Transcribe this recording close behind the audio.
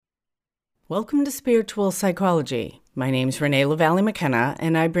Welcome to Spiritual Psychology. My name's Renee LaValle McKenna,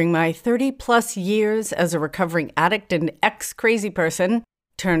 and I bring my 30-plus years as a recovering addict and ex-crazy person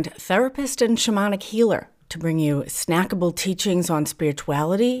turned therapist and shamanic healer to bring you snackable teachings on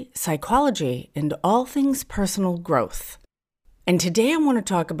spirituality, psychology, and all things personal growth. And today I want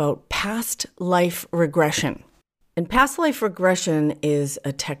to talk about past life regression. And past life regression is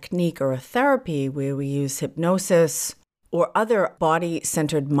a technique or a therapy where we use hypnosis or other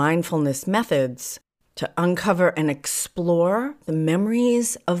body-centered mindfulness methods to uncover and explore the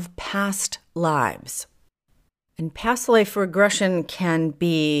memories of past lives. And past life regression can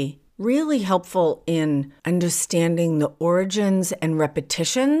be really helpful in understanding the origins and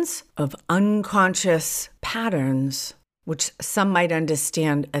repetitions of unconscious patterns, which some might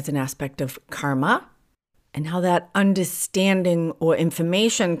understand as an aspect of karma, and how that understanding or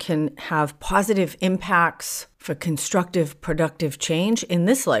information can have positive impacts for constructive, productive change in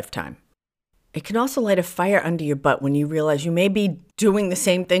this lifetime. It can also light a fire under your butt when you realize you may be doing the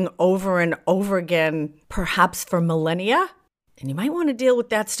same thing over and over again, perhaps for millennia, and you might want to deal with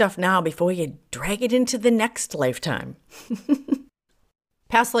that stuff now before you drag it into the next lifetime.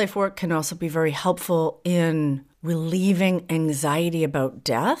 Past life work can also be very helpful in relieving anxiety about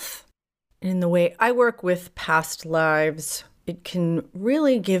death. In the way I work with past lives, it can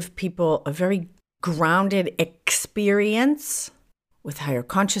really give people a very grounded experience with higher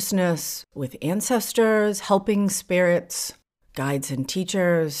consciousness, with ancestors, helping spirits, guides and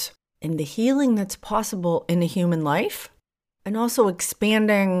teachers, and the healing that's possible in a human life, and also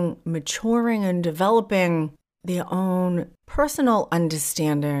expanding, maturing, and developing their own personal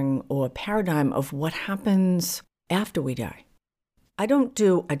understanding or paradigm of what happens after we die. I don't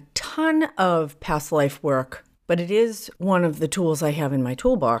do a ton of past life work, but it is one of the tools I have in my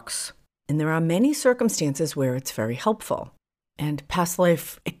toolbox. And there are many circumstances where it's very helpful. And past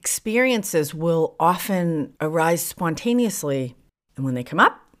life experiences will often arise spontaneously. And when they come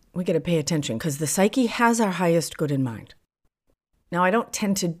up, we got to pay attention because the psyche has our highest good in mind. Now, I don't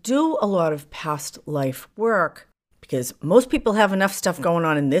tend to do a lot of past life work because most people have enough stuff going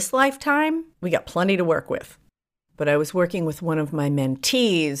on in this lifetime. We got plenty to work with. But I was working with one of my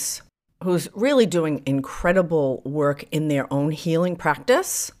mentees who's really doing incredible work in their own healing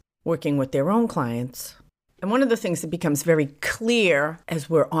practice, working with their own clients. And one of the things that becomes very clear as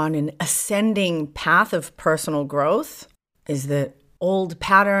we're on an ascending path of personal growth is that old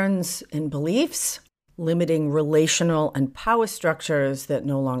patterns and beliefs, limiting relational and power structures that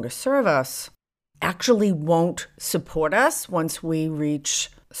no longer serve us, actually won't support us once we reach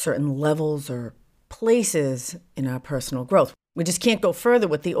certain levels or places in our personal growth. We just can't go further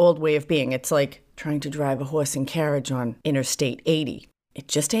with the old way of being. It's like trying to drive a horse and carriage on Interstate 80. It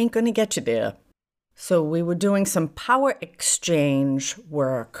just ain't going to get you there. So we were doing some power exchange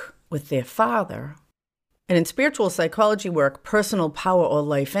work with their father. And in spiritual psychology work, personal power or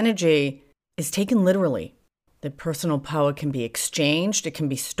life energy is taken literally. That personal power can be exchanged, it can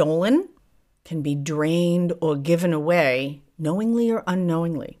be stolen, can be drained or given away, knowingly or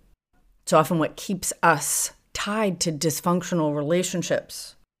unknowingly. It's often what keeps us tied to dysfunctional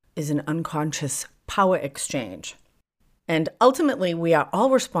relationships is an unconscious power exchange. And ultimately, we are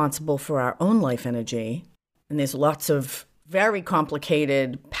all responsible for our own life energy. And there's lots of very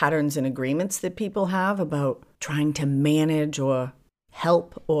complicated patterns and agreements that people have about trying to manage or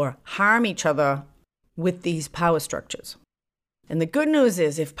help or harm each other with these power structures. And the good news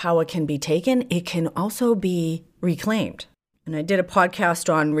is if power can be taken, it can also be reclaimed. And I did a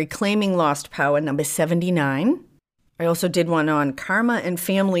podcast on reclaiming lost power, number 79. I also did one on karma and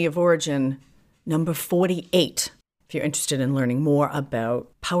family of origin, number 48, if you're interested in learning more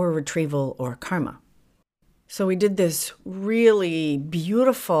about power retrieval or karma. So we did this really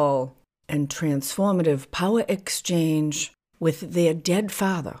beautiful and transformative power exchange with their dead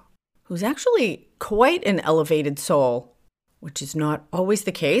father, who's actually quite an elevated soul, which is not always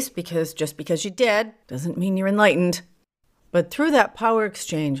the case because just because you're dead doesn't mean you're enlightened. But through that power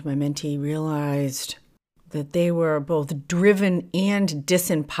exchange, my mentee realized that they were both driven and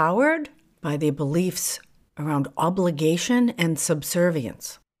disempowered by their beliefs around obligation and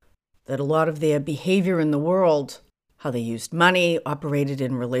subservience. That a lot of their behavior in the world, how they used money, operated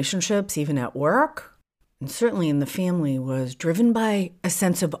in relationships, even at work, and certainly in the family, was driven by a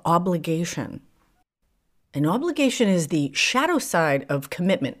sense of obligation. And obligation is the shadow side of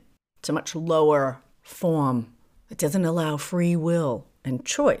commitment. It's a much lower form. It doesn't allow free will and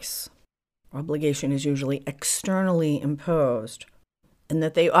choice. Obligation is usually externally imposed, and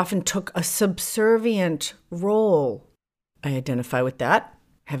that they often took a subservient role. I identify with that,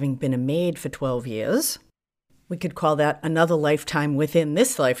 having been a maid for 12 years. We could call that another lifetime within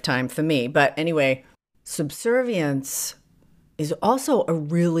this lifetime for me. But anyway, subservience is also a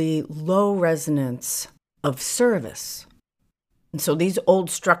really low resonance of service. And so these old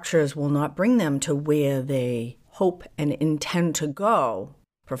structures will not bring them to where they hope and intend to go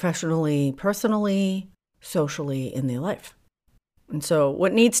professionally, personally, socially in their life. And so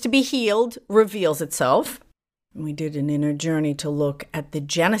what needs to be healed reveals itself. And we did an inner journey to look at the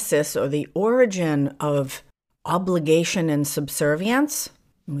genesis or the origin of obligation and subservience.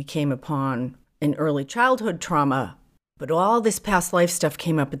 And we came upon an early childhood trauma, but all this past life stuff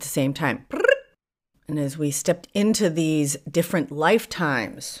came up at the same time. And as we stepped into these different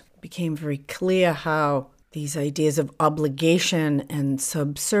lifetimes, it became very clear how these ideas of obligation and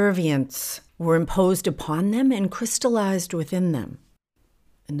subservience were imposed upon them and crystallized within them.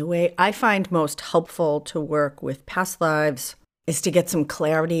 And the way I find most helpful to work with past lives is to get some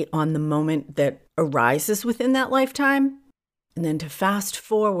clarity on the moment that arises within that lifetime, and then to fast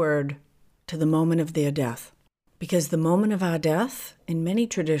forward to the moment of their death. Because the moment of our death, in many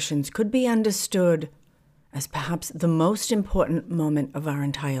traditions, could be understood as perhaps the most important moment of our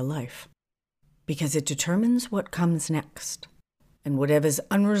entire life. Because it determines what comes next. And whatever's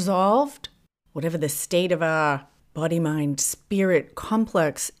unresolved, whatever the state of our body, mind, spirit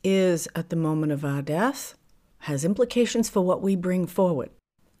complex is at the moment of our death, has implications for what we bring forward.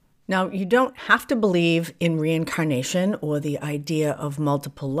 Now, you don't have to believe in reincarnation or the idea of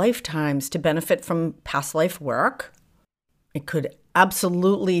multiple lifetimes to benefit from past life work. It could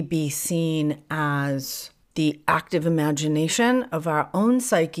absolutely be seen as the active imagination of our own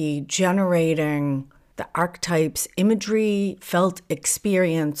psyche generating the archetypes, imagery, felt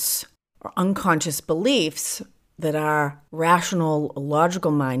experience, or unconscious beliefs that our rational,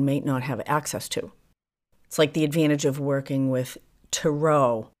 logical mind may not have access to. It's like the advantage of working with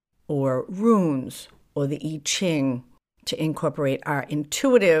tarot or runes or the I Ching to incorporate our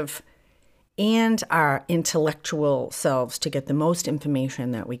intuitive and our intellectual selves to get the most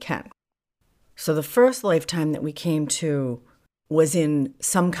information that we can. So the first lifetime that we came to was in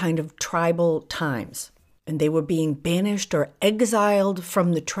some kind of tribal times, and they were being banished or exiled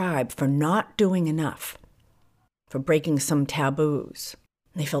from the tribe for not doing enough, for breaking some taboos.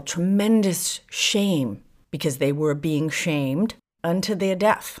 They felt tremendous shame because they were being shamed unto their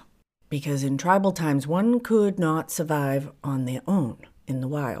death. Because in tribal times, one could not survive on their own in the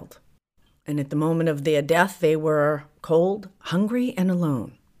wild. And at the moment of their death, they were cold, hungry, and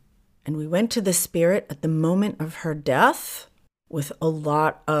alone. And we went to the spirit at the moment of her death with a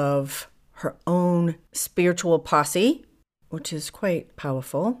lot of her own spiritual posse, which is quite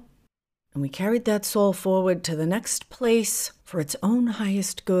powerful. And we carried that soul forward to the next place for its own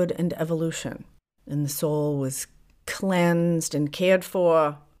highest good and evolution. And the soul was cleansed and cared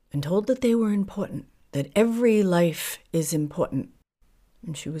for and told that they were important, that every life is important.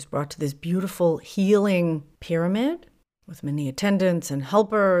 And she was brought to this beautiful healing pyramid with many attendants and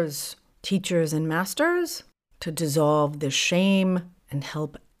helpers, teachers and masters to dissolve the shame and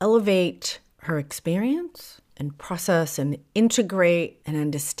help elevate her experience and process and integrate and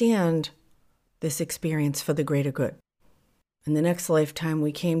understand this experience for the greater good. And the next lifetime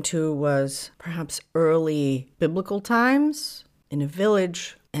we came to was perhaps early biblical times in a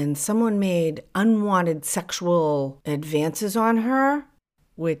village, and someone made unwanted sexual advances on her,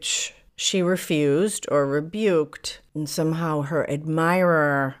 which she refused or rebuked, and somehow her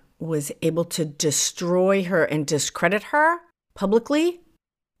admirer was able to destroy her and discredit her publicly,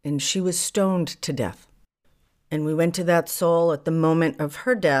 and she was stoned to death. And we went to that soul at the moment of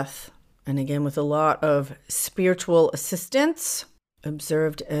her death, and again with a lot of spiritual assistance,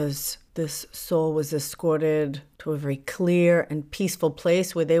 observed as this soul was escorted to a very clear and peaceful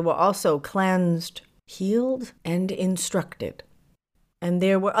place where they were also cleansed, healed, and instructed. And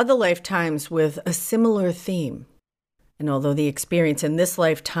there were other lifetimes with a similar theme. And although the experience in this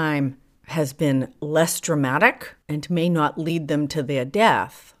lifetime has been less dramatic and may not lead them to their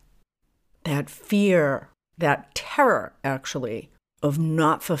death, that fear, that terror, actually, of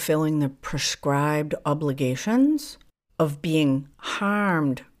not fulfilling the prescribed obligations, of being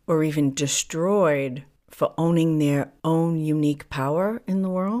harmed or even destroyed for owning their own unique power in the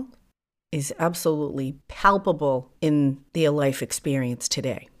world, is absolutely palpable in their life experience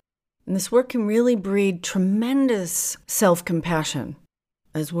today. And this work can really breed tremendous self-compassion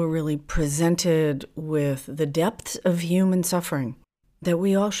as we're really presented with the depths of human suffering that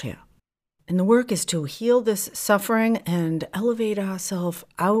we all share. And the work is to heal this suffering and elevate ourselves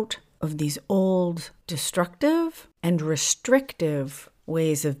out of these old, destructive and restrictive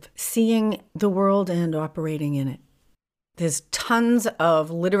ways of seeing the world and operating in it. There's tons of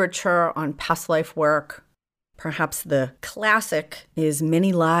literature on past life work, Perhaps the classic is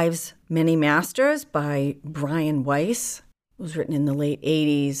Many Lives, Many Masters by Brian Weiss. It was written in the late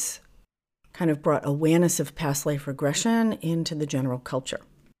 80s, kind of brought awareness of past life regression into the general culture.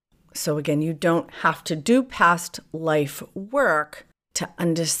 So again, you don't have to do past life work to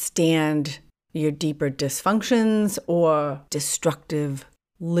understand your deeper dysfunctions or destructive,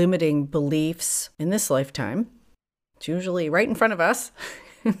 limiting beliefs in this lifetime. It's usually right in front of us.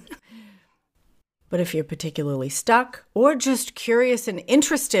 But if you're particularly stuck or just curious and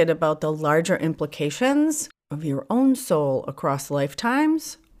interested about the larger implications of your own soul across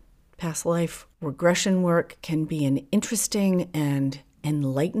lifetimes, past life regression work can be an interesting and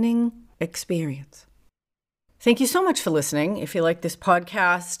enlightening experience. Thank you so much for listening. If you like this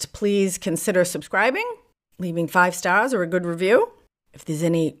podcast, please consider subscribing, leaving 5 stars or a good review. If there's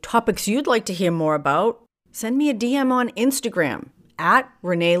any topics you'd like to hear more about, send me a DM on Instagram at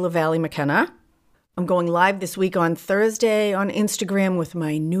Renee LaValle McKenna. I'm going live this week on Thursday on Instagram with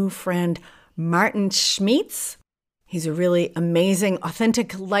my new friend, Martin Schmeets. He's a really amazing,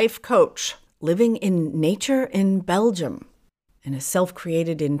 authentic life coach living in nature in Belgium in a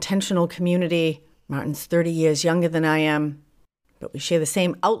self-created, intentional community. Martin's 30 years younger than I am, but we share the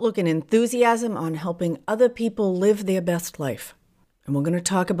same outlook and enthusiasm on helping other people live their best life. And we're going to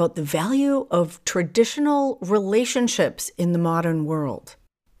talk about the value of traditional relationships in the modern world.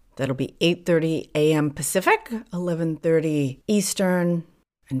 That'll be 8:30 a.m. Pacific, 11:30 Eastern,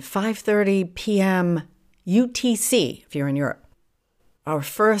 and 5:30 p.m. UTC if you're in Europe. Our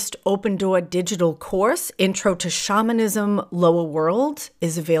first open-door digital course, Intro to Shamanism Lower World,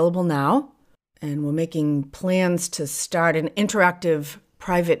 is available now. And we're making plans to start an interactive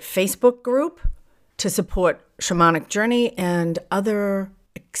private Facebook group to support shamanic journey and other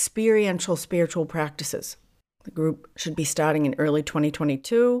experiential spiritual practices. The group should be starting in early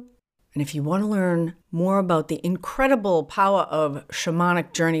 2022. And if you want to learn more about the incredible power of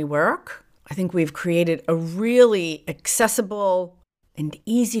shamanic journey work, I think we've created a really accessible and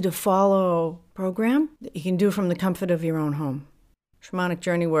easy to follow program that you can do from the comfort of your own home. Shamanic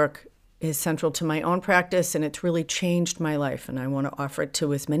journey work is central to my own practice, and it's really changed my life, and I want to offer it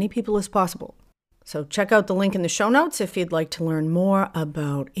to as many people as possible. So check out the link in the show notes if you'd like to learn more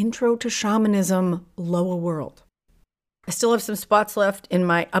about Intro to Shamanism Lower World. I still have some spots left in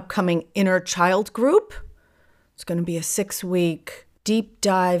my upcoming Inner Child group. It's going to be a 6-week deep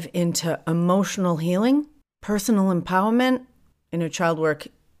dive into emotional healing, personal empowerment. Inner child work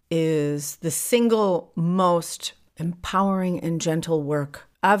is the single most empowering and gentle work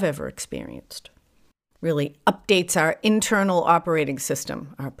I've ever experienced. Really updates our internal operating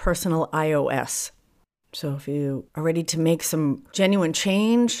system, our personal iOS. So if you are ready to make some genuine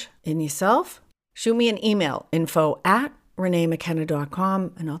change in yourself, shoot me an email,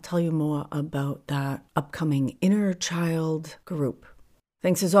 info@reneemckenna.com, and I'll tell you more about that upcoming Inner Child group.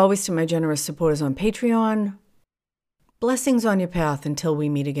 Thanks as always to my generous supporters on Patreon. Blessings on your path until we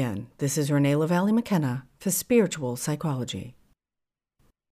meet again. This is Renee LaValle McKenna for Spiritual Psychology.